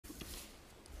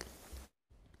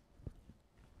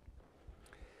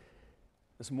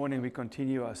This morning we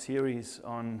continue our series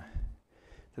on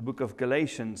the book of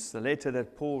Galatians, the letter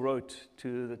that Paul wrote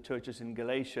to the churches in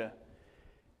Galatia.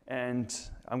 And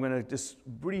I'm going to just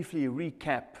briefly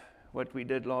recap what we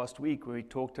did last week, where we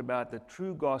talked about the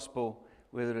true gospel,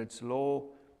 whether it's law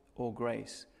or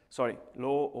grace.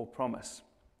 Law or promise.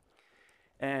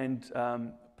 And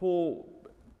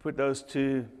Paul put those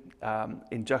two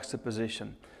in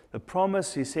juxtaposition. The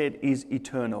promise, he said, is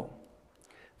eternal.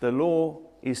 The law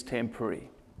is temporary.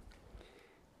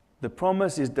 The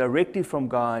promise is directly from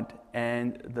God,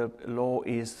 and the law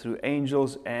is through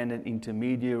angels and an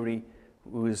intermediary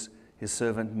who is his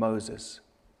servant Moses.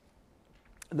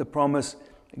 The promise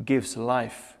gives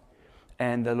life,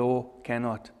 and the law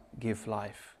cannot give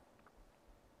life.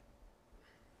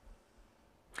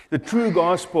 The true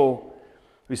gospel,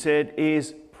 we said,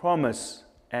 is promise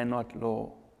and not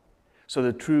law. So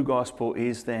the true gospel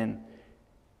is then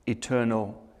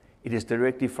eternal. It is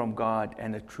directly from God,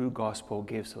 and the true gospel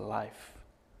gives life.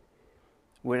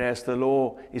 Whereas the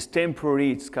law is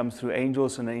temporary, it comes through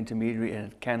angels and an intermediary,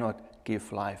 and it cannot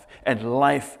give life. And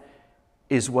life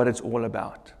is what it's all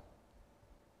about.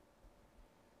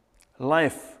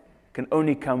 Life can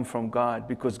only come from God,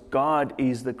 because God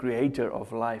is the creator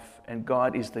of life, and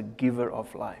God is the giver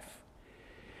of life.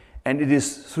 And it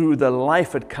is through the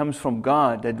life that comes from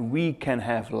God that we can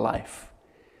have life.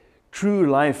 True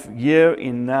life in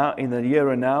the here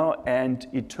and now, and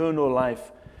eternal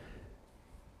life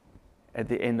at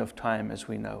the end of time as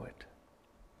we know it.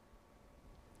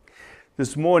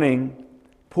 This morning,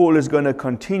 Paul is going to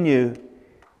continue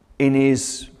in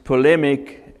his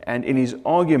polemic and in his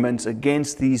arguments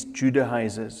against these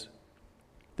Judaizers.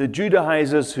 The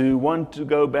Judaizers who want to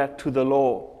go back to the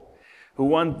law, who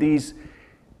want these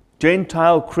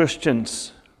Gentile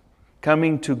Christians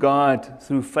coming to God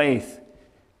through faith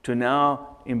to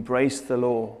now embrace the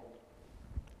law.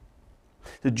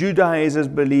 The Judaizers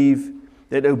believe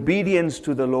that obedience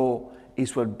to the law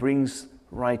is what brings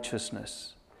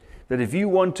righteousness. That if you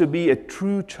want to be a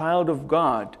true child of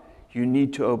God, you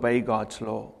need to obey God's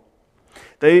law.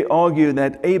 They argue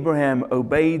that Abraham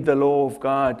obeyed the law of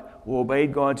God, or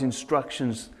obeyed God's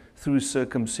instructions through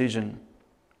circumcision.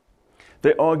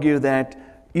 They argue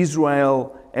that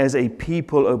Israel as a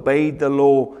people obeyed the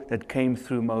law that came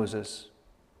through Moses.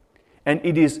 And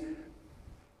it is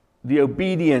the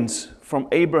obedience from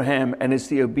Abraham and it's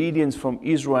the obedience from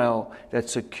Israel that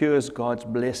secures God's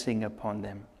blessing upon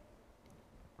them.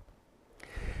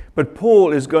 But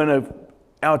Paul is going to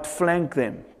outflank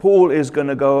them. Paul is going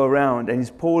to go around,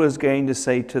 and Paul is going to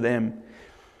say to them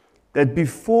that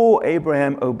before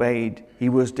Abraham obeyed, he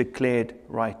was declared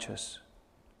righteous.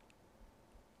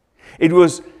 It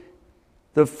was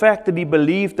the fact that he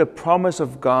believed the promise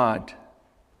of God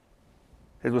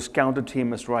that was counted to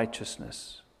him as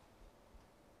righteousness.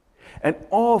 And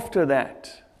after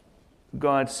that,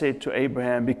 God said to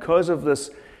Abraham, because of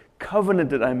this covenant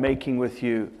that I'm making with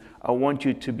you, I want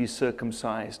you to be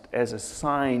circumcised as a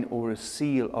sign or a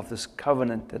seal of this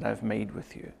covenant that I've made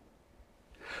with you.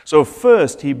 So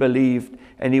first he believed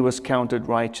and he was counted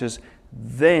righteous.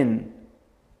 Then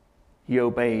he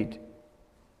obeyed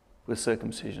with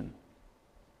circumcision.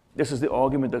 This is the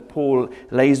argument that Paul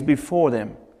lays before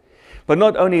them. But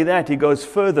not only that, he goes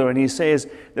further and he says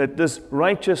that this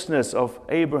righteousness of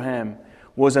Abraham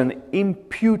was an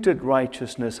imputed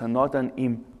righteousness and not an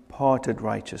imparted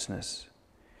righteousness.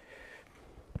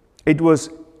 It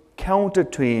was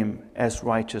counted to him as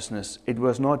righteousness. It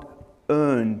was not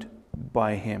earned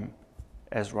by him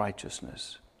as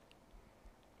righteousness.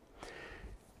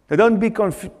 Now don't be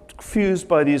confused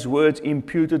by these words,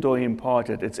 imputed or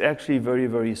imparted. It's actually very,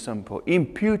 very simple.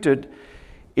 Imputed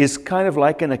is kind of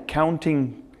like an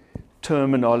accounting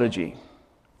terminology.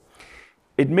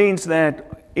 It means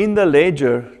that in the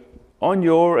ledger, on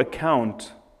your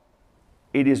account,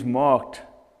 it is marked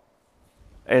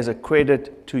as a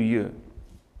credit to you.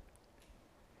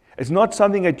 It's not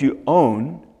something that you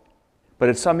own, but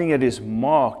it's something that is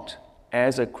marked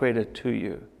as a credit to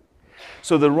you.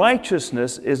 So the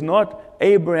righteousness is not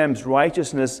Abraham's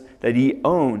righteousness that he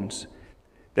owns,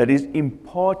 that is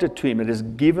imparted to him, that is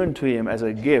given to him as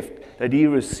a gift, that he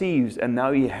receives and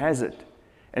now he has it.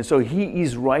 And so he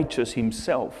is righteous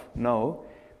himself. No,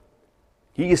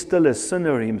 he is still a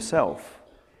sinner himself.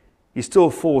 He still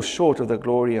falls short of the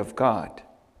glory of God.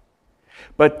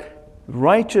 But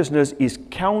righteousness is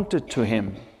counted to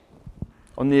him.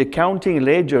 On the accounting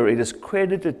ledger, it is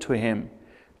credited to him.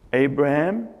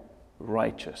 Abraham,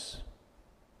 righteous.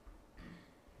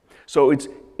 So it's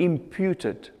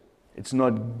imputed. It's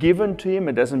not given to him.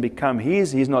 It doesn't become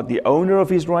his. He's not the owner of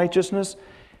his righteousness.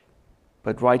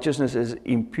 But righteousness is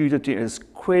imputed to him, is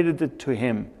credited to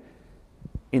him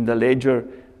in the ledger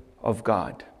of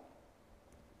God.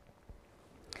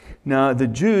 Now, the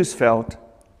Jews felt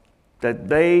that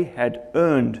they had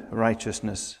earned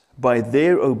righteousness by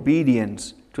their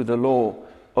obedience to the law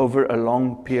over a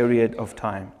long period of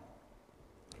time.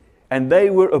 And they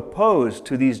were opposed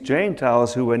to these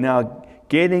Gentiles who were now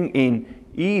getting in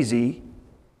easy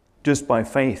just by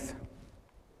faith.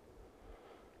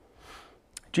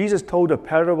 Jesus told a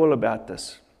parable about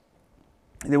this.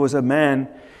 There was a man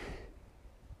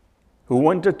who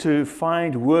wanted to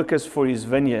find workers for his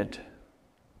vineyard.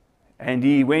 And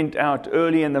he went out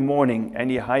early in the morning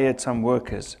and he hired some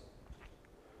workers.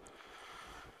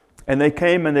 And they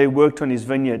came and they worked on his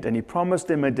vineyard, and he promised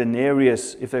them a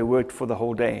denarius if they worked for the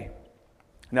whole day.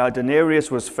 Now, a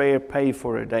denarius was fair pay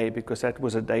for a day because that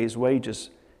was a day's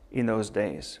wages in those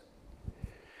days.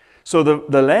 So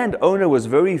the landowner was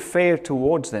very fair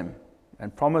towards them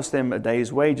and promised them a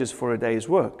day's wages for a day's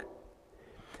work.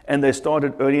 And they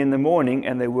started early in the morning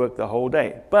and they worked the whole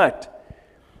day. But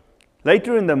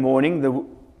later in the morning, the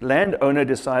landowner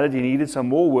decided he needed some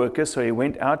more workers, so he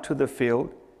went out to the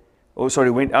field,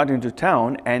 went out into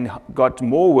town and got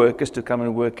more workers to come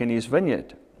and work in his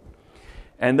vineyard.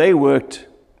 And they worked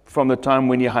from the time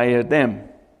when he hired them.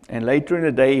 And later in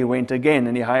the day, he went again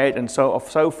and he hired, and so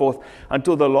forth,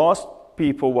 until the last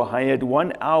people were hired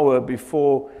 1 hour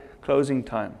before closing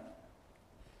time.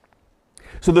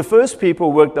 So the first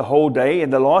people worked the whole day,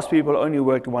 and the last people only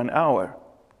worked 1 hour.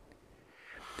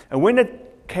 And when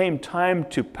it came time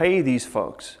to pay these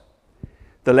folks,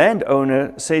 the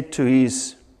landowner said to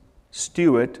his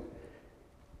steward,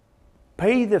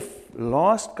 pay the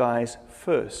last guys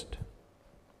first.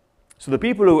 So the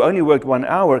people who only worked 1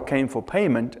 hour came for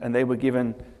payment, and they were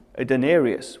given a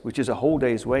denarius, which is a whole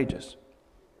day's wages.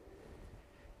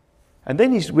 And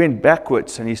then he went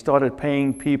backwards and he started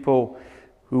paying people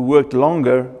who worked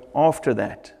longer after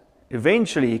that.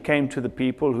 Eventually he came to the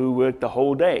people who worked the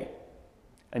whole day.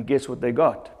 And guess what they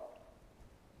got?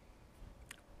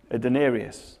 A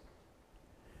denarius.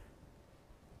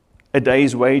 A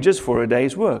day's wages for a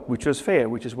day's work, which was fair,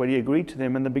 which is what he agreed to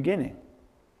them in the beginning.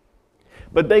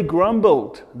 But they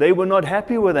grumbled. They were not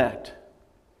happy with that.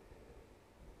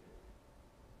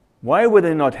 Why were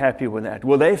they not happy with that?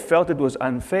 Well, they felt it was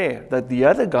unfair that the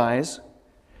other guys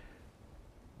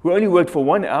who only worked for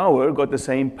 1 hour got the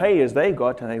same pay as they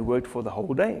got, and they worked for the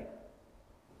whole day.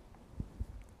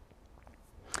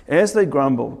 As they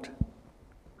grumbled,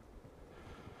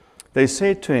 they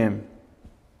said to him,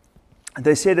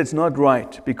 it's not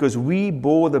right because we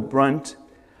bore the brunt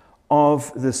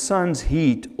of the sun's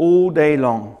heat all day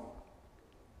long.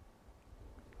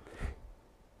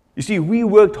 You see, we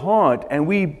worked hard and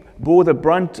we bore the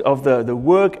brunt of the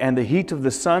work and the heat of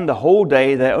the sun the whole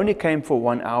day. They only came for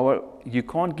 1 hour. You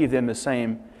can't give them the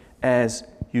same as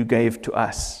you gave to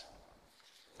us.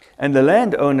 And the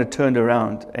landowner turned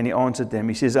around and he answered them.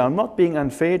 He says, I'm not being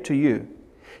unfair to you.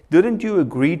 Didn't you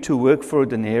agree to work for a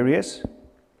denarius?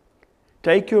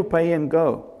 Take your pay and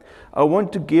go. I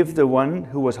want to give the one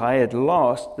who was hired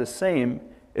last the same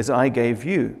as I gave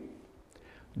you.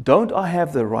 Don't I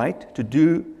have the right to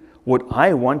do what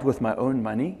I want with my own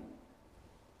money?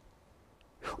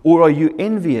 Or are you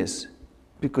envious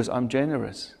because I'm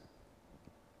generous?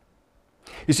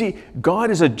 You see, God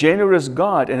is a generous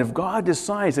God, and if God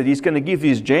decides that He's going to give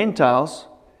these Gentiles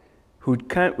who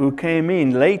came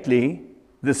in lately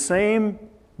the same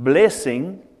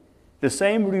blessing, the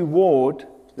same reward,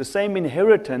 the same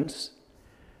inheritance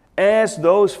as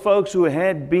those folks who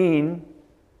had been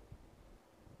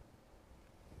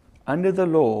under the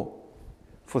law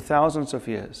for thousands of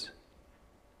years.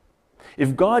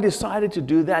 If God decided to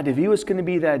do that, if He was going to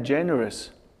be that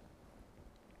generous,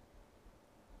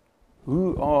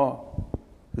 who are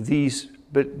these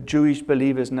Jewish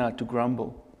believers now to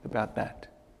grumble about that?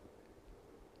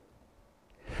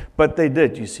 But they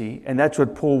did, you see, and that's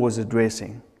what Paul was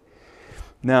addressing.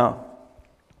 Now,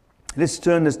 let's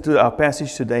turn this to our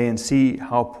passage today and see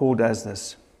how Paul does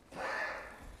this.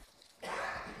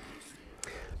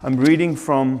 I'm reading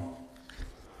from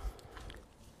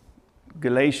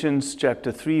Galatians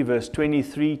chapter 3, verse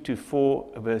 23 to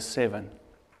 4, verse 7.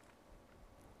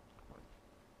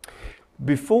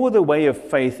 Before the way of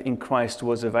faith in Christ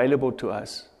was available to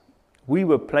us, we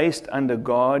were placed under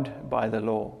guard by the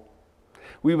law.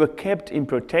 We were kept in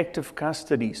protective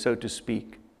custody, so to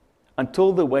speak,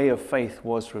 until the way of faith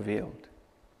was revealed.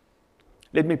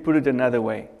 Let me put it another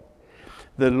way.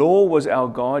 The law was our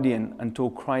guardian until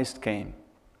Christ came.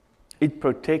 It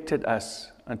protected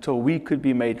us until we could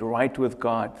be made right with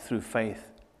God through faith.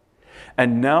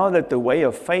 And now that the way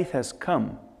of faith has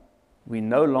come, we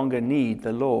no longer need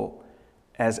the law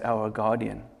as our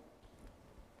guardian.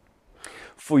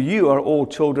 For you are all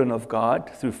children of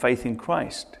God through faith in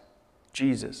Christ,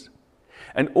 Jesus.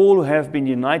 And all who have been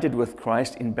united with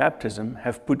Christ in baptism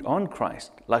have put on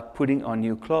Christ, like putting on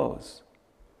new clothes.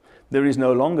 There is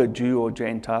no longer Jew or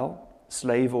Gentile,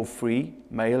 slave or free,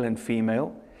 male and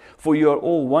female, for you are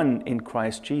all one in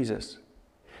Christ Jesus.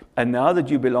 And now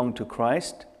that you belong to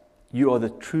Christ, you are the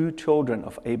true children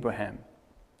of Abraham.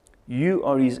 You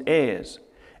are his heirs,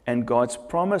 and God's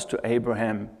promise to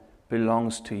Abraham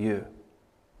belongs to you.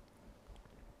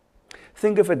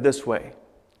 Think of it this way.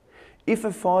 If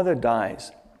a father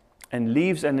dies and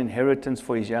leaves an inheritance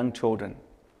for his young children,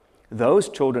 those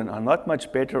children are not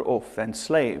much better off than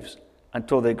slaves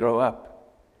until they grow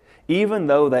up, even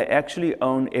though they actually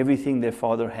own everything their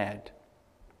father had.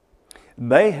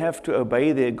 They have to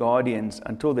obey their guardians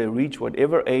until they reach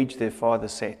whatever age their father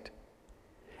set.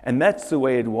 And that's the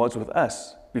way it was with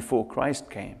us before Christ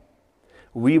came.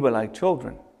 We were like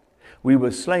children. We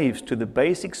were slaves to the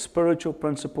basic spiritual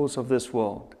principles of this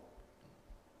world.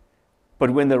 But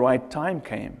when the right time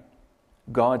came,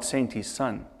 God sent his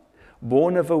Son,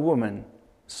 born of a woman,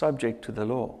 subject to the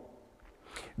law.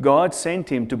 God sent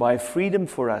him to buy freedom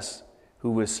for us who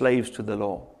were slaves to the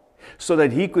law, so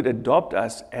that he could adopt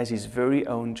us as his very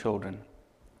own children.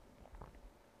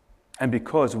 And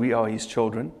because we are his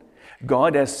children,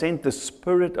 God has sent the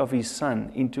Spirit of his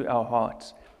Son into our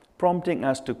hearts, prompting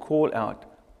us to call out,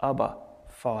 Abba,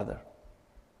 Father.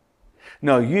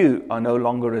 Now you are no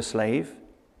longer a slave,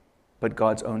 but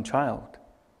God's own child.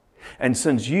 And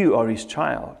since you are his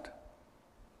child,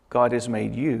 God has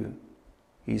made you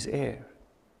his heir.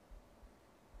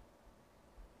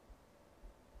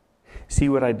 See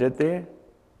what I did there?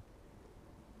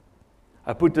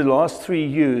 I put the last 3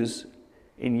 U's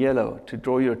in yellow to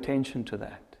draw your attention to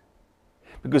that.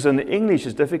 Because in the English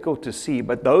it's difficult to see,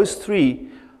 but those 3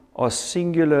 are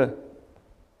singular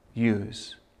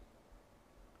U's.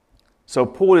 So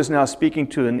Paul is now speaking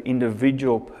to an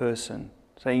individual person,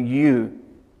 saying, you,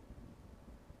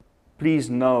 please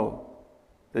know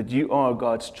that you are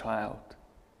God's child.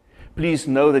 Please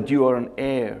know that you are an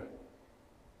heir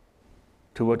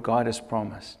to what God has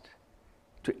promised,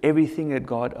 to everything that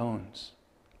God owns.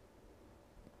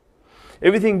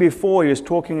 Everything before he was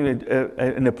talking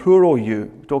in a plural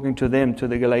you, talking to them, to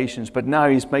the Galatians, but now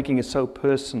he's making it so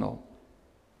personal.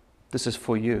 This is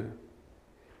for you.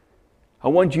 I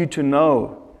want you to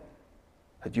know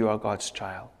that you are God's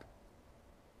child.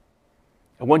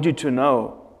 I want you to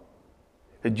know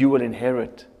that you will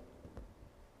inherit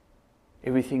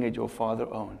everything that your Father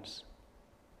owns.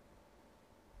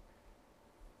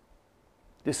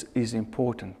 This is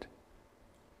important.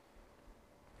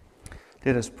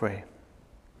 Let us pray.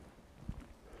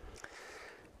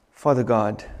 Father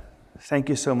God, thank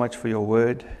you so much for your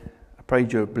word. I pray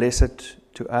you bless it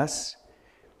to us.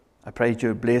 I pray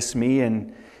you bless me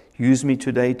and use me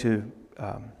today to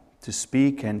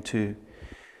speak and to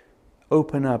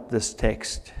open up this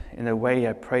text in a way.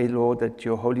 I pray, Lord, that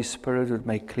your Holy Spirit would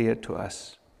make clear to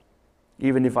us.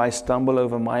 Even if I stumble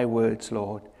over my words,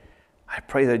 Lord, I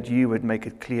pray that you would make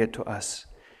it clear to us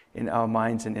in our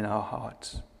minds and in our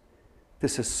hearts.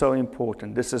 This is so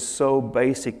important. This is so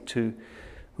basic to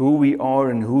who we are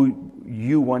and who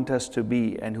you want us to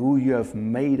be and who you have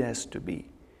made us to be.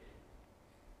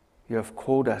 You have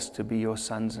called us to be your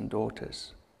sons and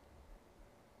daughters.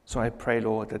 So I pray,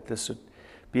 Lord, that this would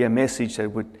be a message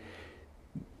that would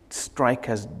strike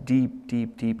us deep,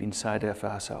 deep, deep inside of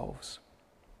ourselves.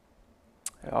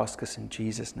 I ask us in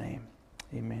Jesus' name.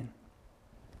 Amen.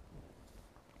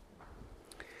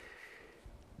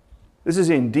 This is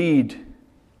indeed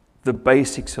the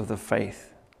basics of the faith.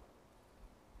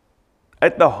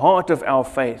 At the heart of our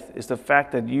faith is the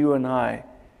fact that you and I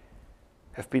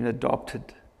have been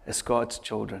adopted as God's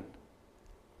children.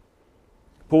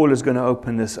 Paul is going to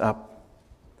open this up.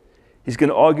 He's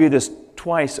going to argue this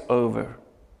twice over.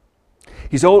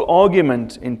 His whole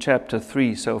argument in chapter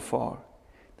 3 so far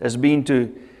has been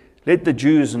to let the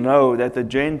Jews know that the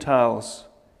Gentiles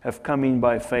have come in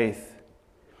by faith.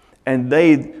 And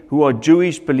they who are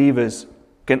Jewish believers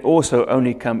can also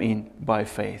only come in by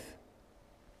faith.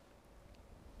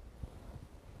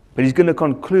 But he's going to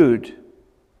conclude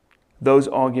those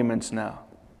arguments now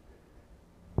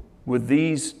with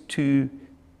these 2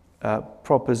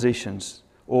 propositions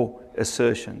or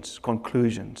assertions,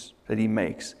 conclusions that he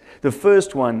makes. The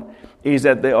first one is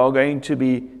that they are going to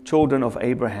be children of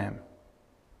Abraham.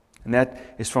 And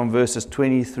that is from verses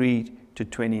 23 to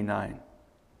 29.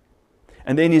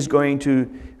 And then he's going to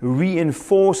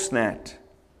reinforce that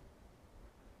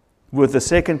with the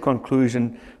second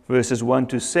conclusion, verses 1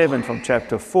 to 7 from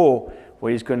chapter 4,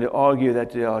 where he's going to argue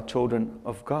that they are children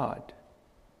of God.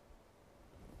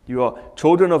 You are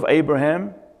children of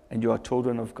Abraham and you are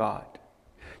children of God.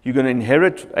 You're going to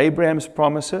inherit Abraham's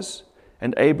promises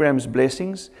and Abraham's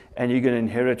blessings, and you're going to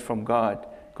inherit from God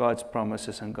God's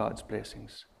promises and God's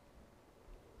blessings.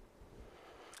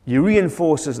 He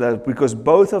reinforces that because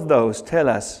both of those tell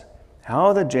us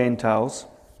how the Gentiles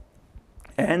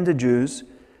and the Jews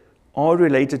are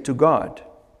related to God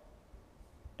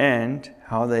and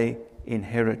how they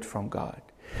inherit from God.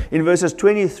 In verses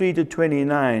 23 to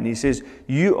 29, he says,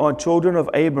 you are children of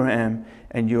Abraham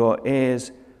and you are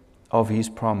heirs of his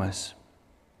promise.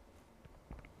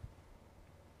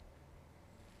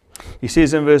 He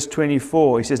says in verse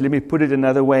 24, he says, let me put it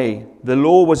another way. The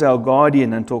law was our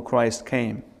guardian until Christ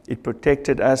came. It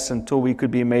protected us until we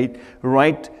could be made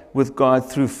right with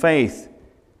God through faith.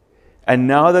 And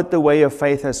now that the way of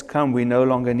faith has come, we no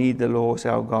longer need the law as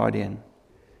our guardian.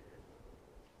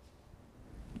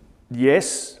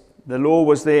 Yes, the law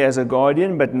was there as a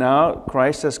guardian, but now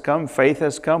Christ has come, faith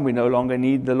has come. We no longer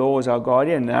need the law as our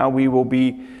guardian. Now we will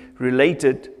be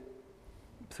related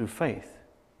through faith.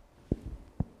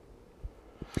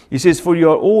 He says, for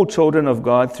you are all children of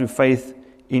God through faith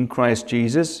in Christ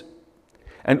Jesus,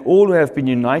 and all who have been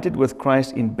united with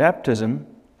Christ in baptism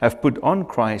have put on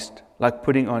Christ like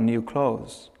putting on new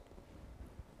clothes.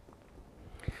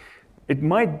 It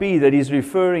might be that he's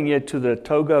referring here to the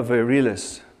toga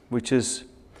virilis, which is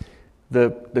the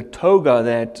toga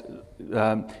that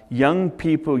young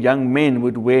people, young men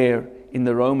would wear in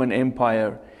the Roman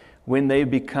Empire when they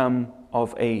become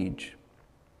of age.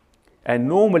 And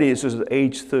normally it was at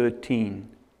age 13.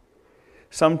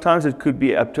 Sometimes it could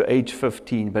be up to age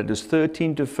 15, but it was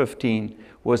 13 to 15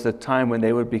 was the time when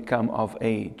they would become of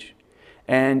age.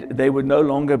 And they would no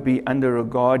longer be under a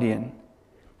guardian,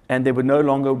 and they would no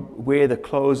longer wear the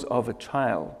clothes of a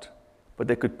child, but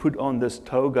they could put on this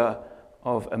toga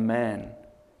of a man.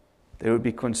 They would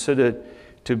be considered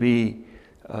to be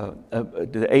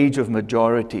the age of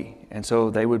majority, and so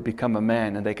they would become a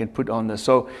man and they can put on this.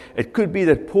 So it could be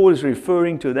that Paul is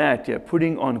referring to that,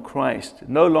 putting on Christ.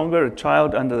 No longer a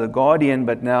child under the guardian,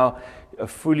 but now a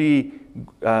fully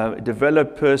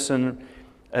developed person,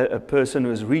 a person who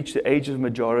has reached the age of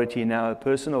majority now, a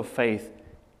person of faith,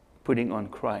 putting on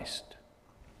Christ.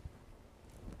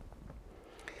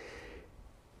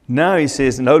 Now he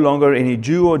says, no longer any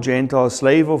Jew or Gentile,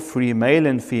 slave or free, male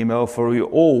and female, for you are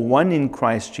all one in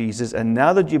Christ Jesus. And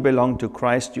now that you belong to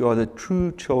Christ, you are the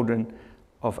true children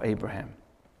of Abraham.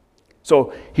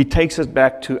 So he takes us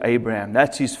back to Abraham.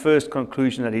 That's his first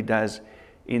conclusion that he does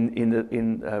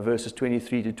in verses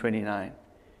 23 to 29.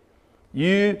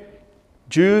 You,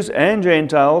 Jews and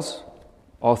Gentiles,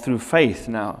 are through faith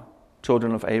now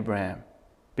children of Abraham,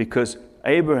 because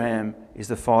Abraham is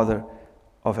the father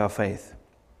of our faith.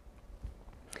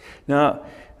 Now,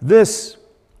 this,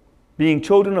 being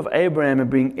children of Abraham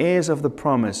and being heirs of the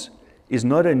promise, is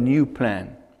not a new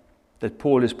plan that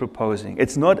Paul is proposing.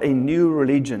 It's not a new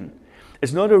religion.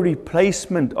 It's not a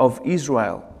replacement of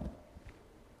Israel.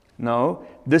 No,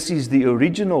 this is the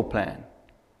original plan.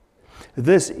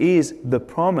 This is the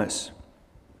promise.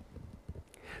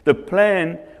 The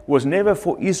plan was never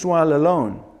for Israel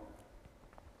alone.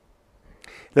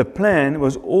 The plan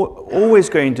was always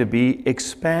going to be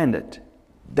expanded.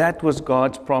 That was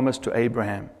God's promise to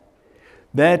Abraham,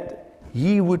 that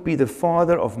he would be the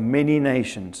father of many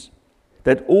nations,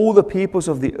 that all the peoples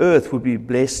of the earth would be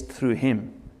blessed through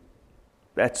him.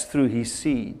 That's through his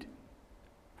seed,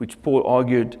 which Paul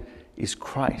argued is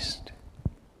Christ.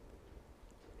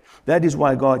 That is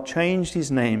why God changed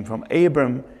his name from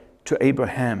Abram to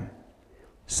Abraham,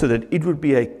 so that it would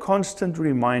be a constant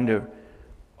reminder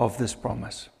of this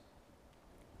promise.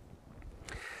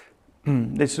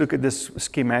 Let's look at this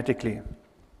schematically.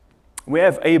 We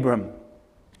have Abram,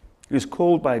 who's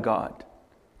called by God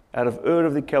out of Ur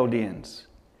of the Chaldeans.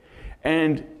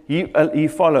 And he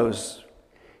follows.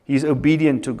 He's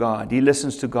obedient to God. He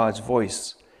listens to God's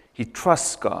voice. He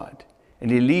trusts God.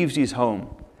 And he leaves his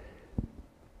home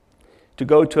to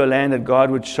go to a land that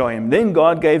God would show him. Then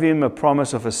God gave him a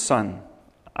promise of a son.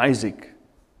 Isaac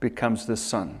becomes the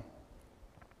son.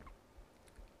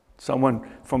 Someone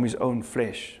from his own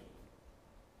flesh.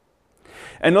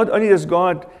 And not only does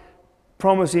God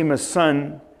promise him a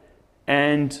son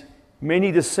and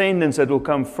many descendants that will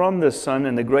come from the son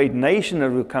and a great nation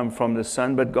that will come from the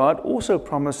son, but God also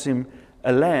promised him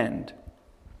a land,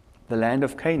 the land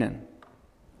of Canaan.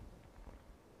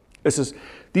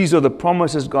 These are the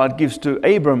promises God gives to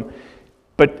Abram,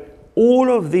 but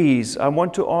all of these, I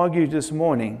want to argue this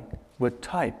morning, were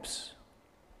types.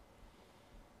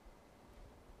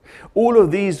 All of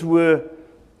these were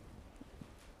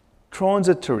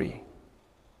transitory,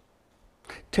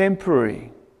 temporary.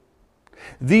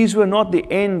 These were not the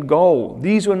end goal.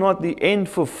 These were not the end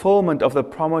fulfillment of the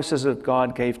promises that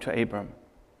God gave to Abram.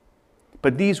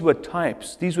 But these were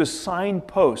types. These were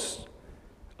signposts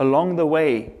along the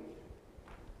way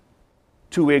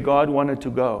to where God wanted to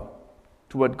go,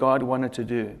 to what God wanted to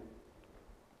do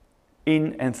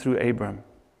in and through Abram.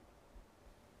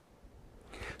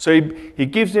 So he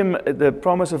gives him the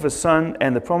promise of a son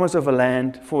and the promise of a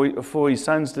land for his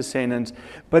son's descendants.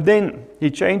 But then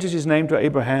he changes his name to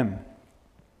Abraham.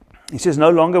 He says, no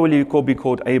longer will you be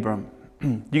called Abram.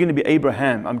 You're going to be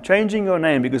Abraham. I'm changing your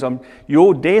name because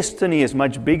your destiny is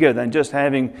much bigger than just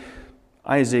having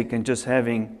Isaac and just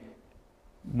having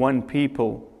one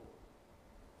people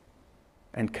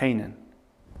and Canaan.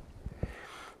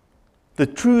 The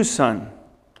true son,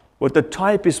 what the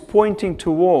type is pointing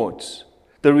towards,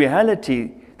 the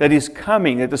reality that is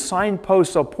coming, that the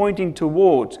signposts are pointing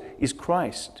towards, is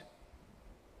Christ.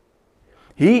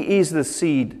 He is the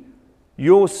seed,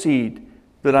 your seed,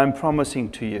 that I'm promising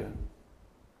to you.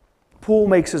 Paul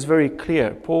makes this very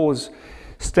clear. Paul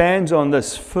stands on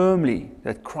this firmly,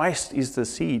 that Christ is the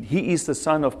seed. He is the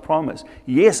son of promise.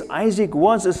 Yes, Isaac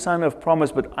was a son of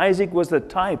promise, but Isaac was the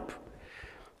type.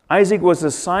 Isaac was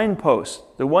the signpost,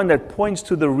 the one that points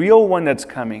to the real one that's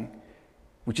coming,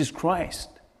 which is Christ.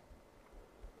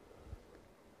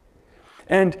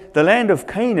 And the land of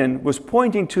Canaan was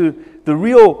pointing to the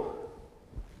real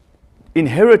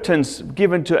inheritance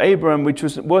given to Abraham, which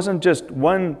wasn't just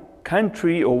one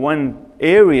country or one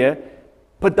area,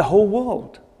 but the whole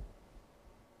world.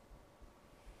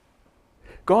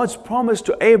 God's promise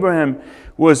to Abraham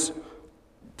was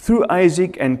through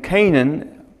Isaac and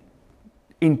Canaan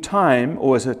in time,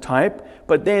 or as a type,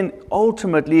 but then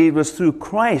ultimately it was through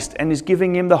Christ, and He's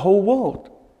giving him the whole world.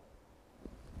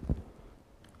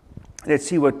 Let's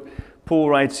see what Paul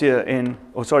writes here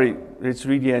let's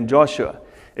read here in Joshua.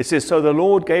 It says, so the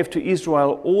Lord gave to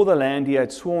Israel all the land He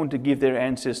had sworn to give their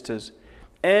ancestors,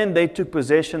 and they took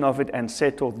possession of it and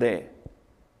settled there.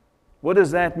 What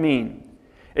does that mean?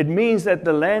 It means that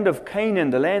the land of Canaan,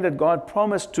 the land that God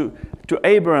promised to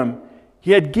Abraham,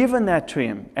 He had given that to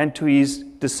him and to his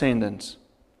descendants.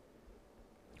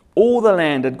 All the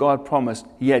land that God promised,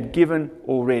 He had given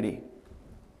already.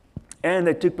 And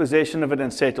they took possession of it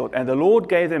and settled. And the Lord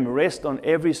gave them rest on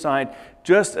every side,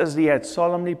 just as He had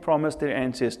solemnly promised their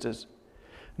ancestors.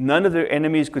 None of their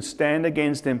enemies could stand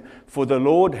against them, for the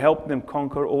Lord helped them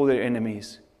conquer all their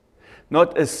enemies.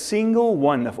 Not a single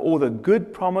one of all the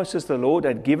good promises the Lord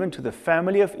had given to the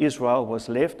family of Israel was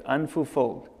left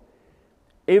unfulfilled.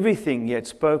 Everything He had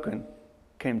spoken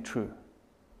came true.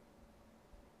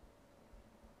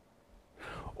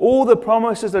 All the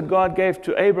promises that God gave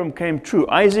to Abram came true.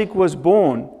 Isaac was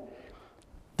born.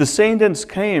 Descendants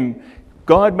came.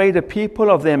 God made a people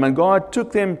of them, and God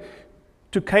took them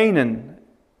to Canaan.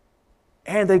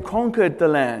 And they conquered the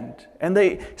land, and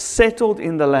they settled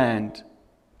in the land.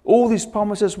 All these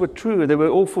promises were true. They were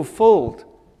all fulfilled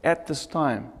at this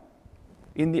time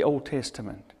in the Old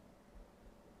Testament.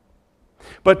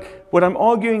 But what I'm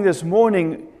arguing this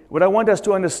morning, what I want us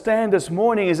to understand this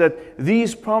morning, is that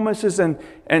these promises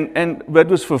and what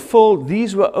was fulfilled,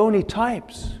 these were only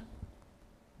types.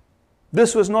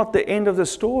 This was not the end of the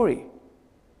story.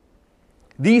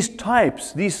 These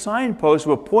types, these signposts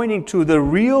were pointing to the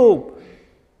real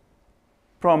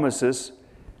promises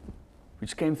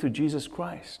which came through Jesus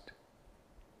Christ.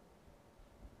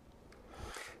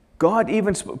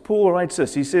 Paul writes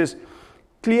this, he says,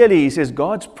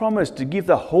 God's promise to give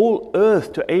the whole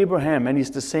earth to Abraham and his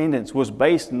descendants was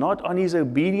based not on his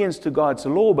obedience to God's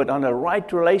law, but on a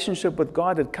right relationship with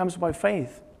God that comes by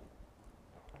faith.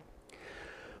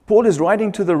 Paul is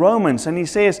writing to the Romans, and he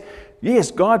says, yes,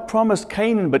 God promised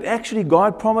Canaan, but actually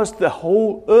God promised the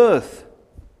whole earth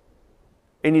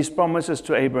in His promises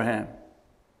to Abraham.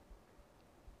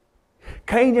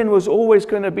 Canaan was always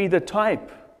going to be the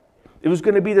type. It was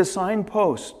going to be the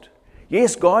signpost.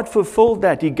 Yes, God fulfilled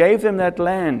that. He gave them that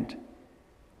land.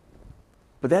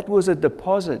 But that was a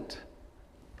deposit.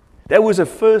 That was a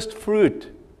first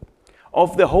fruit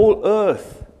of the whole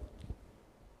earth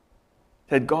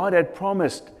that God had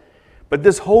promised. But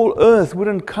this whole earth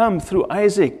wouldn't come through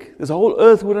Isaac. This whole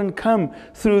earth wouldn't come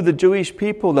through the Jewish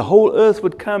people. The whole earth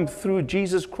would come through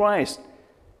Jesus Christ,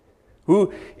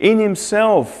 who in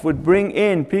Himself would bring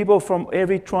in people from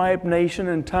every tribe, nation,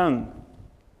 and tongue.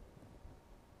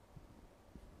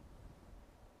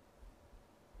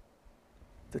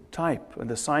 The type and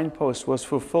the signpost was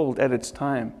fulfilled at its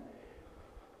time.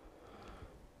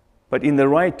 But in the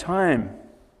right time,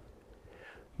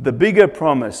 the bigger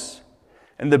promise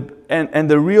and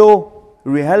the real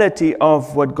reality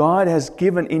of what God has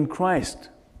given in Christ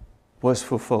was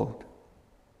fulfilled.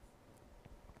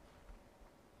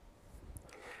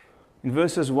 In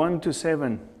verses 1 to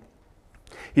 7.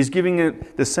 He's giving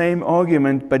it the same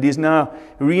argument, but he's now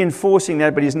reinforcing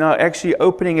that, but he's now actually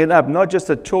opening it up, not just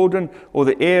the children or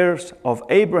the heirs of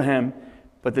Abraham,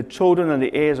 but the children and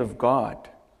the heirs of God.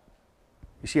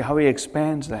 You see how he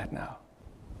expands that now.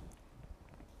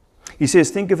 He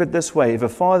says, think of it this way. If a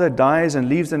father dies and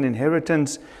leaves an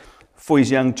inheritance for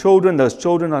his young children, those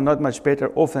children are not much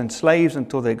better off than slaves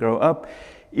until they grow up,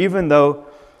 even though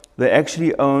they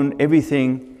actually own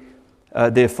everything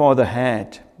their father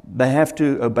had. They have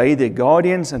to obey their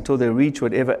guardians until they reach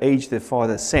whatever age their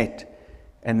father set.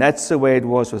 And that's the way it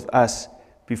was with us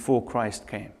before Christ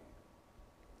came.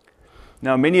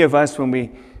 Now, many of us, when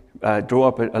we draw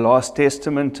up a last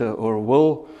testament or a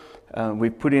will, we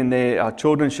put in there our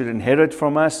children should inherit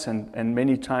from us, and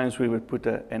many times we would put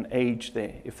an age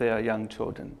there if they are young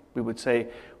children. We would say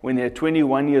when they're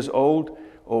 21 years old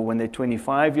or when they're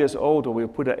 25 years old, or we'll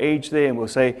put an age there and we'll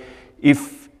say,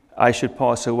 if I should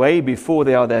pass away before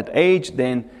they are that age,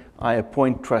 then I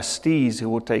appoint trustees who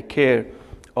will take care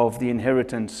of the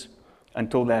inheritance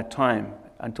until that time,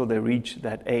 until they reach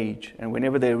that age. And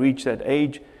whenever they reach that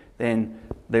age, then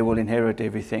they will inherit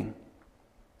everything.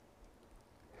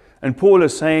 And Paul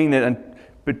is saying that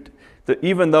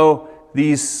even though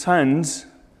these sons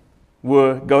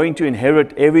were going to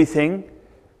inherit everything,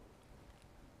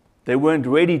 they weren't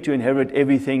ready to inherit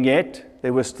everything yet.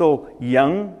 They were still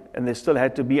young, and they still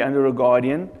had to be under a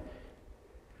guardian.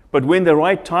 But when the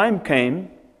right time came,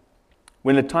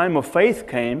 when the time of faith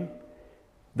came,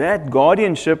 that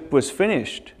guardianship was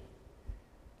finished.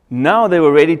 Now they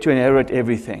were ready to inherit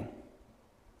everything.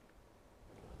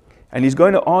 And he's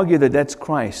going to argue that that's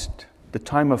Christ, the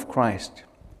time of Christ.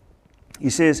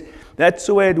 He says, that's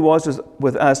the way it was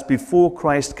with us before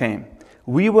Christ came.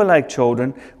 We were like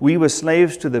children. We were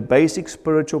slaves to the basic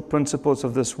spiritual principles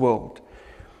of this world.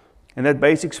 And that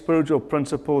basic spiritual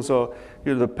principles are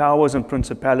the powers and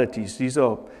principalities. These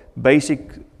are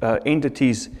basic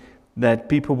entities that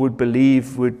people would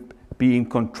believe would be in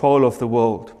control of the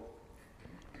world.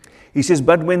 He says,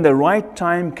 but when the right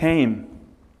time came,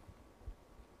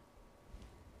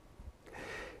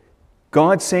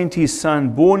 God sent his son,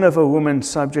 born of a woman,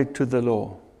 subject to the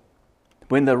law.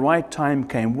 When the right time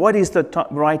came. What is the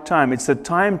right time? It's the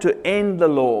time to end the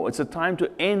law. It's the time to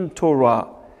end Torah.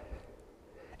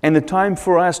 And the time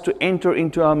for us to enter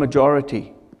into our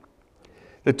majority.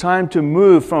 The time to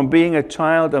move from being a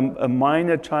child, a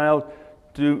minor child,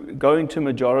 to going to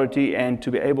majority and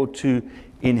to be able to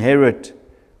inherit.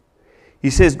 He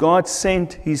says God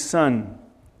sent his son.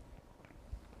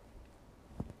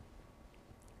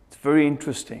 It's very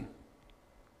interesting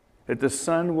that the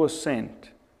son was sent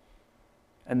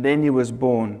and then he was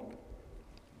born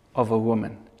of a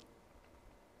woman.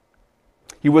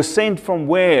 He was sent from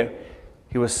where?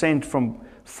 He was sent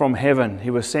from heaven. He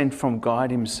was sent from God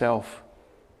himself.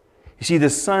 You see, the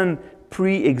Son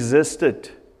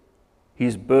pre-existed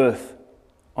his birth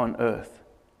on earth.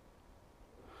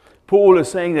 Paul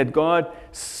is saying that God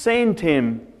sent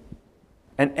him,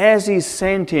 and as he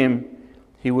sent him,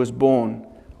 he was born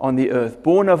on the earth.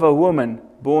 Born of a woman,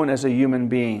 born as a human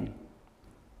being.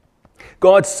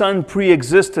 God's Son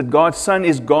pre-existed. God's Son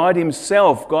is God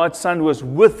himself. God's Son was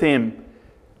with him.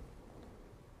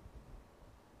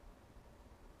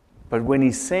 But when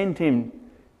he sent him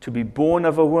to be born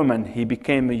of a woman, he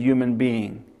became a human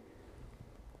being.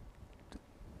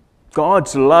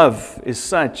 God's love is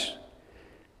such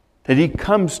that he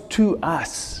comes to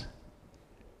us.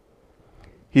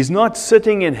 He's not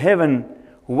sitting in heaven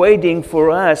waiting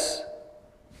for us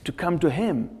to come to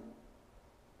him,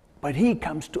 but he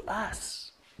comes to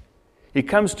us. He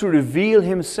comes to reveal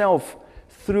himself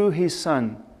through his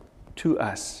Son to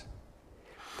us.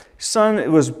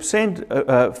 Son was sent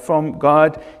from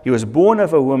God. He was born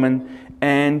of a woman,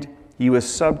 and he was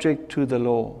subject to the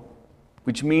law,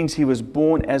 which means he was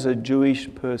born as a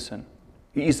Jewish person.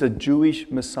 He is a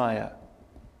Jewish Messiah.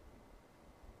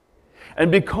 And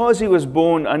because he was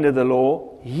born under the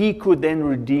law, he could then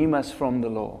redeem us from the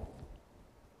law.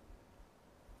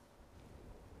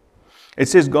 It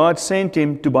says God sent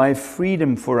him to buy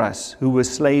freedom for us who were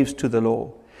slaves to the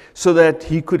law, so that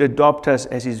he could adopt us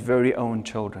as his very own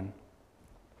children.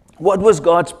 What was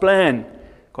God's plan?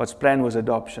 God's plan was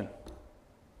adoption.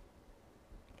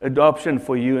 Adoption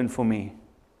for you and for me.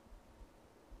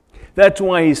 That's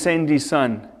why he sent his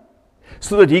Son,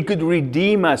 so that he could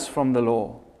redeem us from the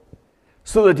law,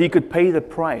 so that he could pay the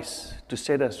price to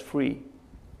set us free.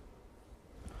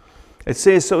 It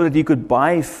says so that he could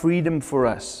buy freedom for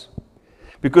us,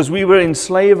 because we were in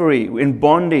slavery, in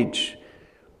bondage,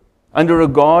 under a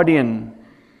guardian,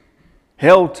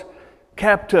 held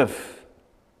captive.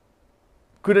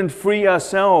 couldn't free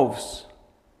ourselves,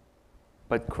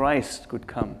 but Christ could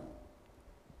come.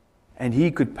 And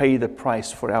He could pay the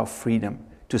price for our freedom,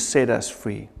 to set us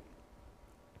free,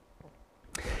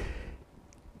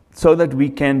 so that we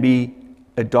can be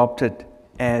adopted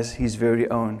as His very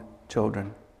own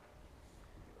children.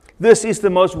 This is the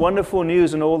most wonderful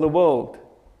news in all the world,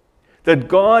 that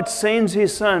God sends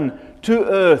His Son to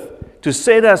earth to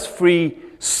set us free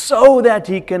so that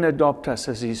He can adopt us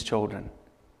as His children.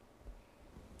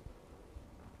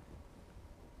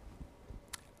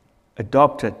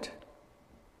 Adopted,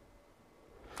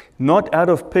 not out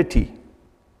of pity,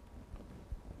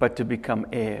 but to become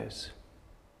heirs,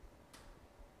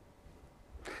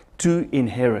 to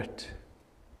inherit.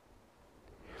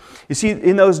 You see,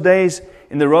 in those days,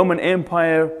 in the Roman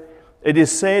Empire, it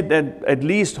is said that at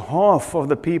least half of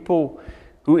the people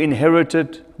who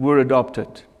inherited were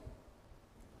adopted.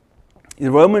 The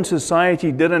Roman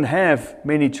society didn't have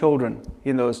many children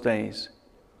in those days.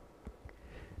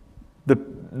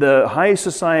 The high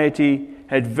society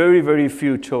had very, very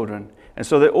few children. And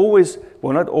so they always,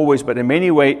 well, not always, but in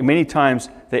many times,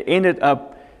 they ended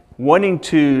up wanting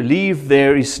to leave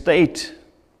their estate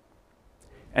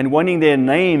and wanting their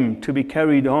name to be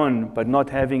carried on, but not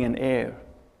having an heir.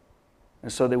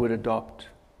 And so they would adopt.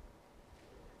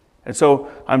 And so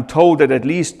I'm told that at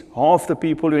least half the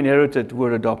people who inherited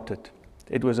were adopted.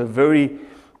 It was a very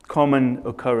common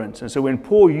occurrence. And so when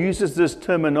Paul uses this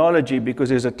terminology, because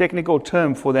there's a technical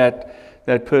term for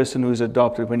that person who's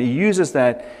adopted, when he uses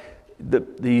that,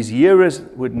 these hearers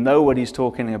would know what he's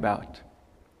talking about.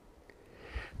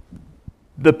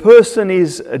 The person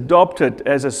is adopted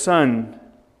as a son,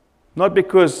 not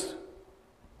because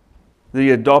the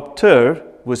adopter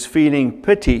was feeling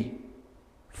pity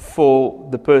for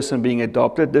the person being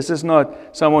adopted. This is not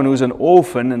someone who's an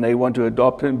orphan and they want to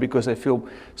adopt him because they feel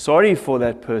sorry for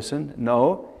that person.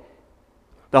 No.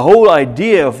 The whole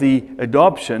idea of the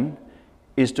adoption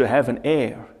is to have an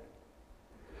heir.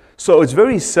 So it's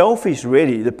very selfish,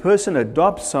 really. The person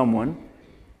adopts someone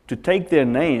to take their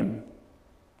name,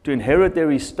 to inherit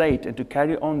their estate, and to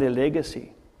carry on their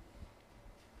legacy.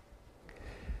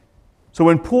 So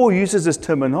when Paul uses this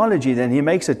terminology, then he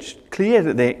makes it clear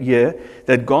here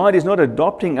that God is not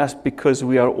adopting us because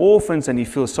we are orphans and He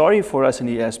feels sorry for us and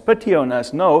He has pity on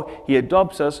us. No, He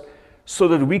adopts us so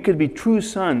that we could be true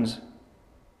sons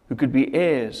who could be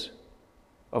heirs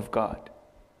of God.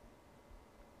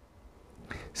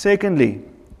 Secondly,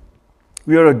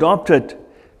 we are adopted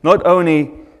not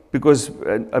only because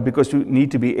we need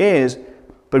to be heirs,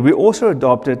 but we're also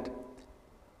adopted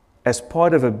as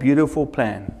part of a beautiful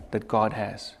plan that God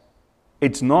has.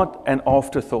 It's not an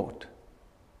afterthought,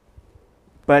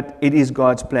 but it is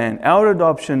God's plan. Our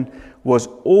adoption was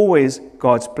always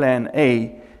God's plan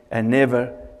A and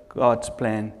never God's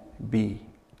plan B.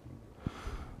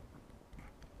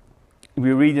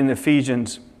 We read in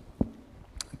Ephesians,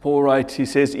 Paul writes, he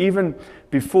says, even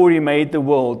before He made the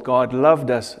world, God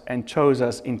loved us and chose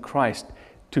us in Christ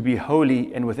to be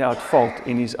holy and without fault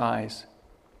in His eyes.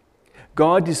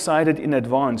 God decided in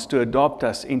advance to adopt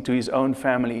us into His own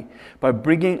family by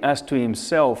bringing us to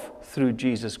Himself through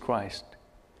Jesus Christ.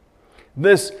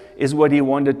 This is what He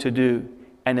wanted to do,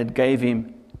 and it gave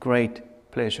Him great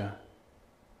pleasure.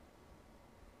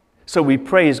 So we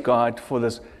praise God for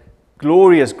this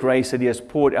glorious grace that He has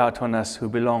poured out on us who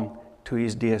belong to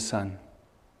His dear Son.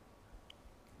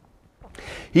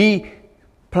 He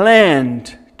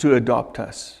planned to adopt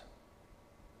us.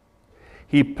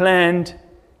 He planned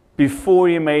before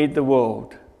He made the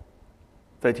world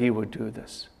that He would do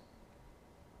this.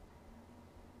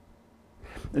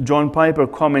 John Piper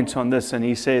comments on this and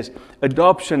he says,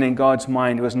 adoption in God's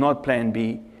mind was not plan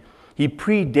B. He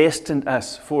predestined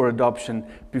us for adoption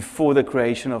before the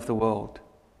creation of the world.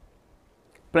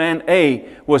 Plan A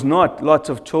was not lots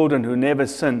of children who never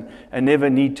sin and never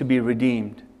need to be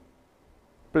redeemed.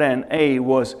 Plan A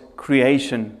was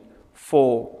creation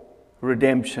for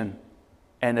redemption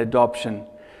and adoption,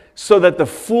 so that the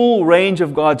full range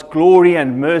of God's glory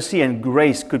and mercy and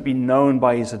grace could be known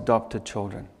by His adopted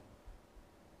children.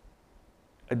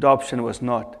 Adoption was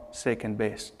not second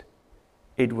best.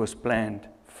 It was planned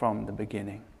from the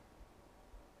beginning.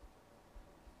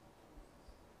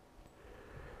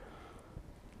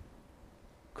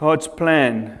 God's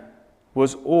plan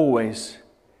was always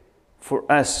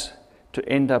for us to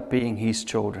end up being His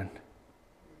children.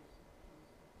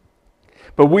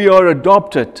 But we are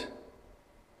adopted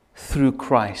through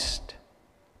Christ.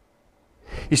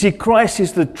 You see, Christ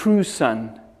is the true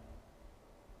Son.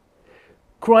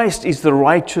 Christ is the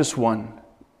righteous one.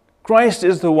 Christ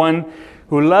is the one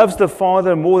who loves the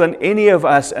Father more than any of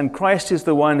us, and Christ is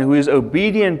the one who is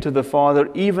obedient to the Father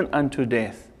even unto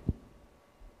death.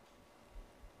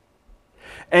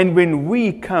 And when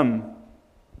we come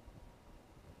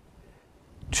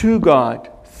to God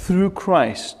through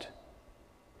Christ,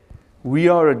 we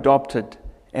are adopted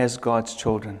as God's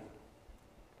children.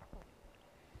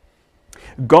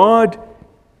 God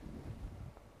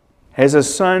has a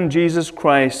Son, Jesus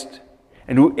Christ,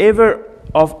 and whoever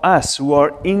of us who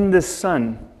are in the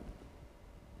Son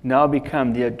now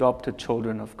become the adopted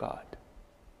children of God.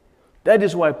 That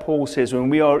is why Paul says when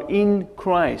we are in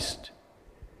Christ,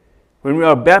 when we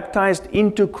are baptized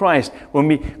into Christ, when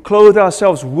we clothe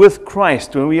ourselves with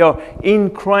Christ, when we are in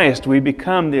Christ, we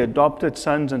become the adopted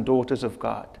sons and daughters of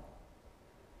God.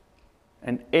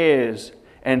 And heirs,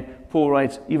 and Paul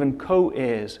writes, even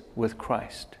co-heirs with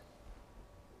Christ.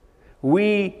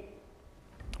 We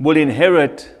will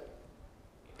inherit,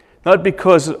 not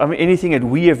because of anything that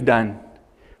we have done,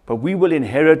 but we will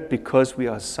inherit because we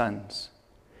are sons.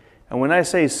 And when I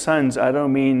say sons, I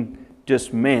don't mean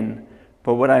just men,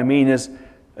 but what I mean is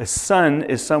a son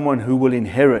is someone who will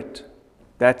inherit.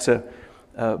 That's the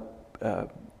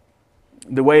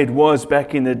way it was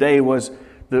back in the day. Was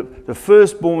the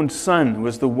firstborn son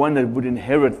was the one that would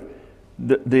inherit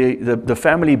the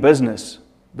family business,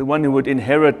 the one who would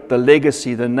inherit the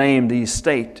legacy, the name, the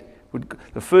estate.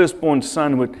 The firstborn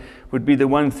son would be the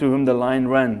one through whom the line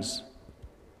runs.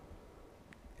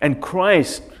 And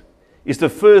Christ is the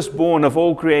firstborn of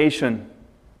all creation.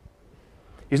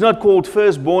 He's not called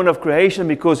firstborn of creation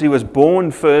because he was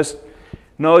born first.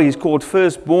 No, he's called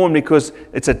firstborn because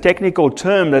it's a technical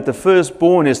term that the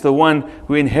firstborn is the one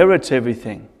who inherits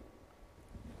everything.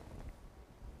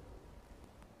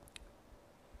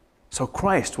 So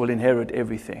Christ will inherit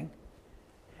everything.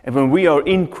 And when we are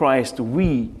in Christ,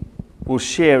 we will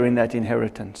share in that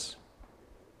inheritance.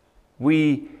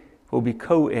 We will be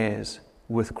co-heirs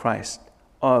with Christ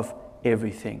of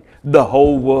everything. The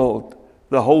whole world,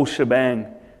 the whole shebang.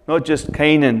 Not just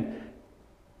Canaan,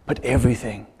 but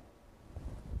everything.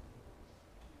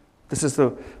 This is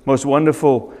the most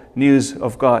wonderful news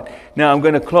of God. Now I'm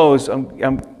going to close.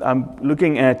 I'm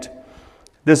looking at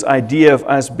this idea of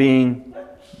us being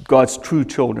God's true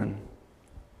children.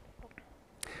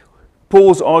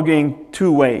 Paul's arguing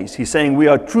two ways. He's saying we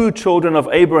are true children of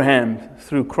Abraham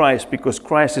through Christ because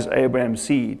Christ is Abraham's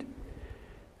seed.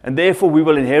 And therefore we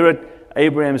will inherit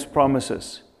Abraham's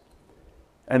promises.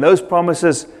 And those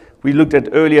promises we looked at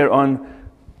earlier on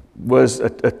was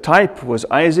a type, was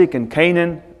Isaac and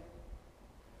Canaan,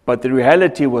 but the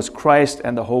reality was Christ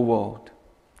and the whole world.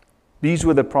 These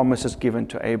were the promises given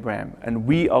to Abraham, and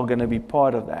we are going to be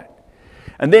part of that.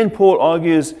 And then Paul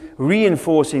argues,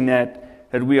 reinforcing that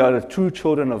we are the true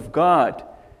children of God,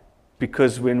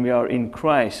 because when we are in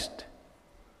Christ,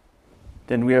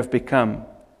 then we have become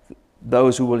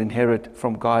those who will inherit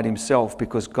from God himself,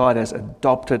 because God has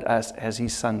adopted us as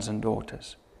his sons and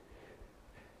daughters.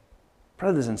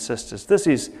 Brothers and sisters, this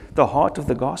is the heart of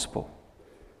the gospel.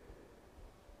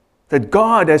 That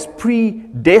God has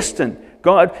predestined.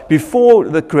 God, before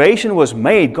the creation was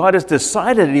made, God has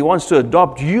decided that he wants to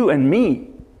adopt you and me.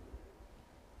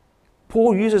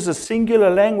 Paul uses a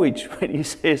singular language when he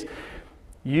says,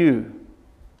 you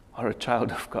are a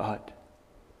child of God.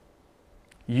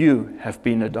 You have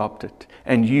been adopted,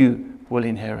 and you will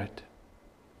inherit.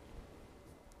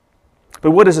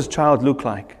 But what does this child look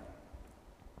like?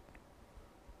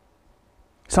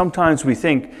 Sometimes we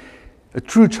think a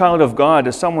true child of God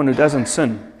is someone who doesn't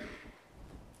sin,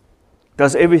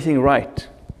 does everything right,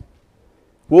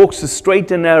 walks the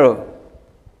straight and narrow.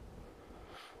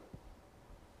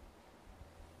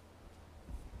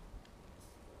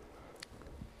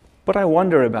 But I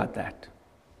wonder about that.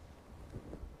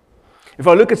 If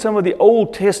I look at some of the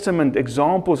Old Testament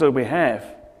examples that we have,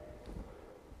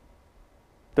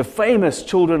 the famous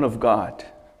children of God,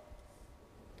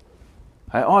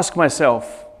 I ask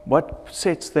myself, what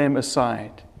sets them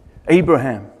aside?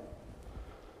 Abraham.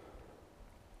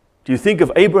 Do you think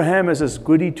of Abraham as this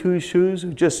goody two-shoes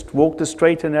who just walked the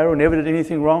straight and narrow, never did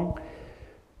anything wrong?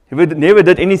 Never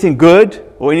did anything good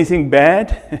or anything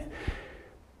bad?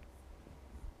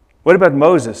 What about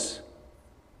Moses?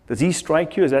 Does he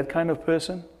strike you as that kind of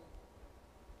person?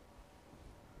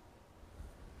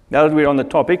 Now that we're on the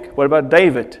topic, what about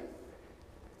David?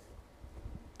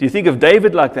 Do you think of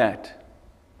David like that?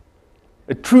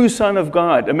 A true son of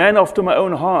God, a man after my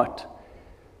own heart.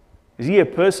 Is he a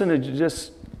person that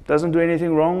just doesn't do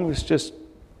anything wrong? It's just...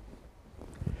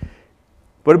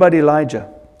 What about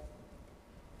Elijah?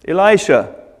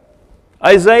 Elisha?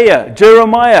 Isaiah?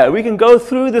 Jeremiah? We can go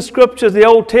through the scriptures, the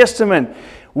Old Testament.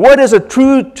 What does a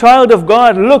true child of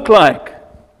God look like?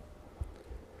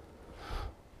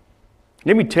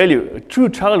 Let me tell you, a true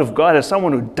child of God is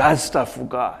someone who does stuff for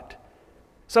God.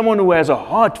 Someone who has a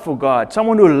heart for God.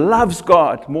 Someone who loves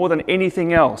God more than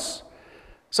anything else.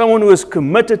 Someone who is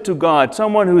committed to God.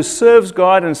 Someone who serves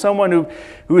God, and someone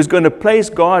who is going to place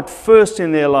God first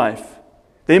in their life.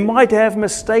 They might have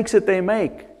mistakes that they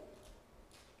make,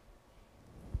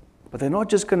 but they're not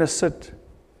just going to sit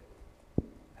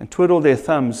and twiddle their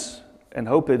thumbs and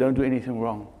hope they don't do anything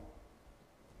wrong.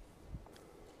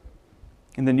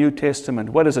 In the New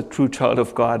Testament, what does a true child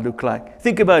of God look like?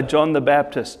 Think about John the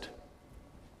Baptist.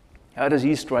 How does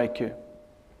he strike you?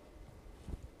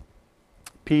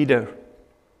 Peter,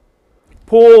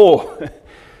 Paul,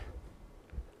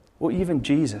 or even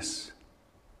Jesus.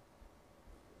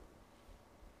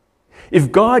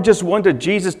 If God just wanted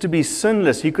Jesus to be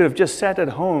sinless, he could have just sat at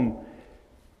home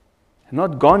and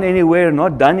not gone anywhere,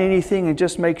 not done anything, and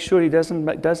just make sure he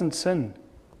doesn't sin.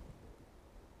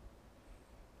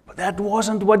 But that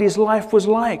wasn't what his life was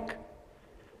like.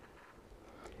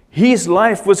 His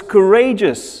life was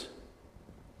courageous.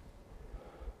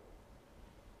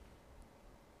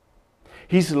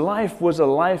 His life was a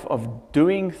life of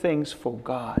doing things for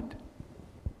God.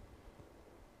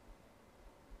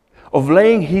 Of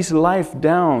laying his life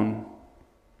down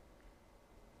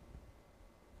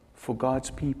for God's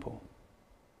people.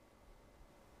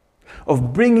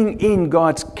 Of bringing in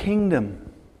God's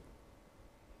kingdom.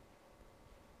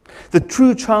 The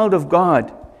true child of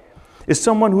God is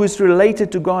someone who is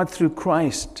related to God through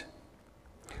Christ,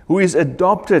 who is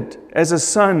adopted as a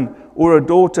son or a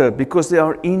daughter because they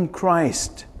are in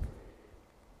Christ.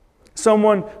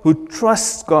 Someone who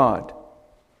trusts God.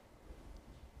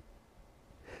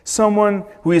 Someone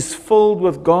who is filled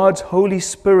with God's Holy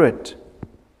Spirit.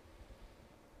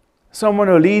 Someone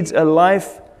who leads a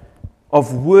life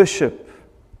of worship,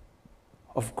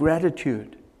 of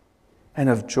gratitude, and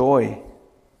of joy.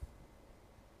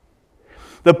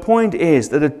 The point is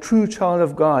that a true child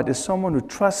of God is someone who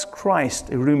trusts Christ,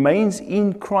 who remains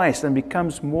in Christ and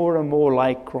becomes more and more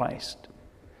like Christ.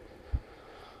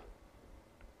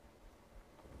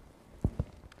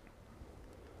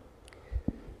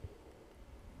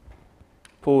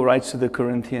 Paul writes to the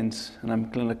Corinthians, and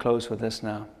I'm going to close with this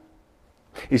now.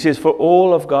 He says, "For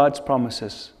all of God's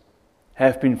promises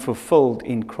have been fulfilled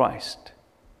in Christ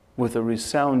with a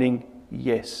resounding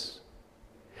yes.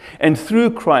 And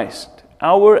through Christ,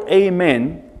 our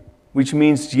amen, which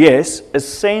means yes,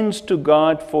 ascends to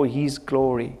God for his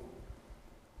glory.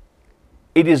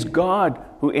 It is God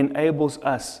who enables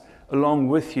us, along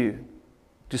with you,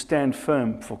 to stand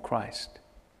firm for Christ.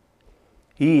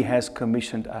 He has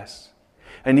commissioned us,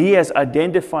 and he has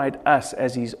identified us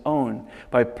as his own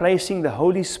by placing the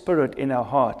Holy Spirit in our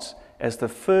hearts as the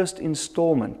first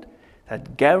installment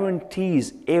that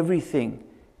guarantees everything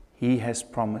he has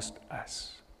promised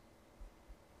us.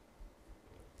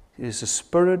 It is the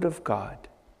Spirit of God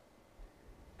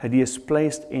that he has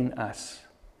placed in us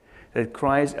that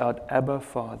cries out, Abba,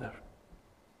 Father.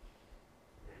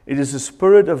 It is the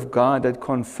Spirit of God that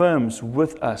confirms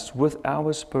with us, with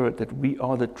our spirit, that we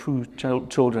are the true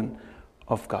children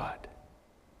of God.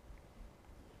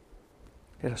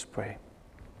 Let us pray.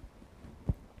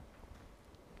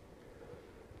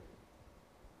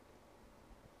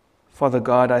 Father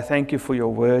God, I thank you for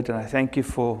your word, and I thank you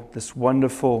for this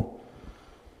wonderful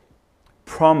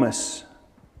promise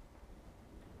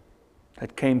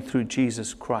that came through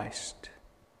Jesus Christ,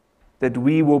 that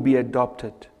we will be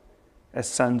adopted as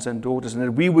sons and daughters, and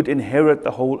that we would inherit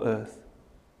the whole earth.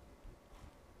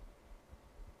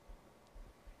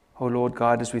 Oh Lord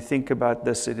God, as we think about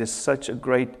this, it is such a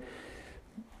great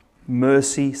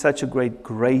mercy, such a great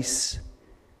grace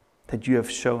that you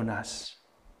have shown us.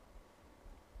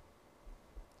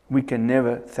 We can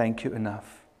never thank you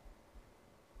enough.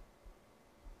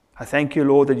 I thank you,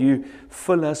 Lord, that you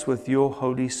fill us with your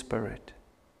Holy Spirit,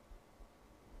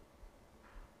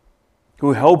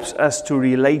 who helps us to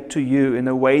relate to you in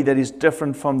a way that is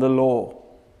different from the law.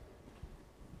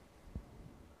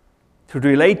 To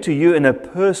relate to you in a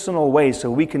personal way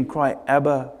so we can cry,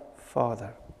 Abba,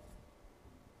 Father.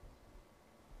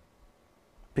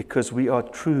 Because we are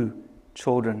true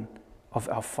children of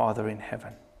our Father in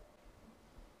heaven.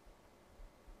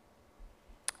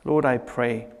 Lord, I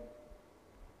pray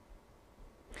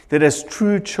that as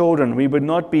true children, we would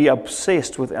not be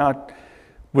obsessed with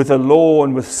the law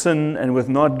and with sin and with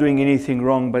not doing anything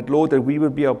wrong, but Lord, that we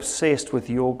would be obsessed with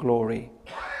your glory,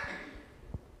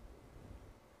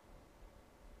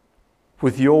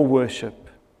 with your worship,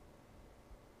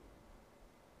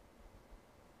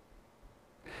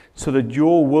 so that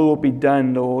your will be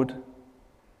done, Lord,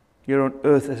 here on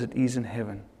earth as it is in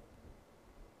heaven.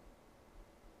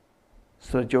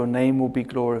 so that your name will be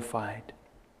glorified.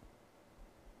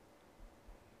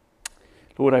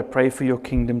 Lord, I pray for your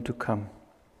kingdom to come.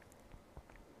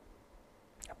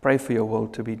 I pray for your will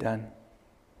to be done.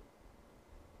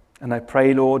 And I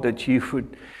pray, Lord, that you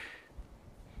would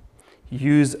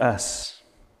use us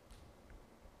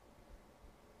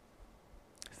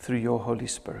through your Holy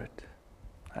Spirit.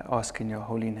 I ask in your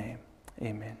holy name.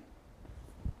 Amen.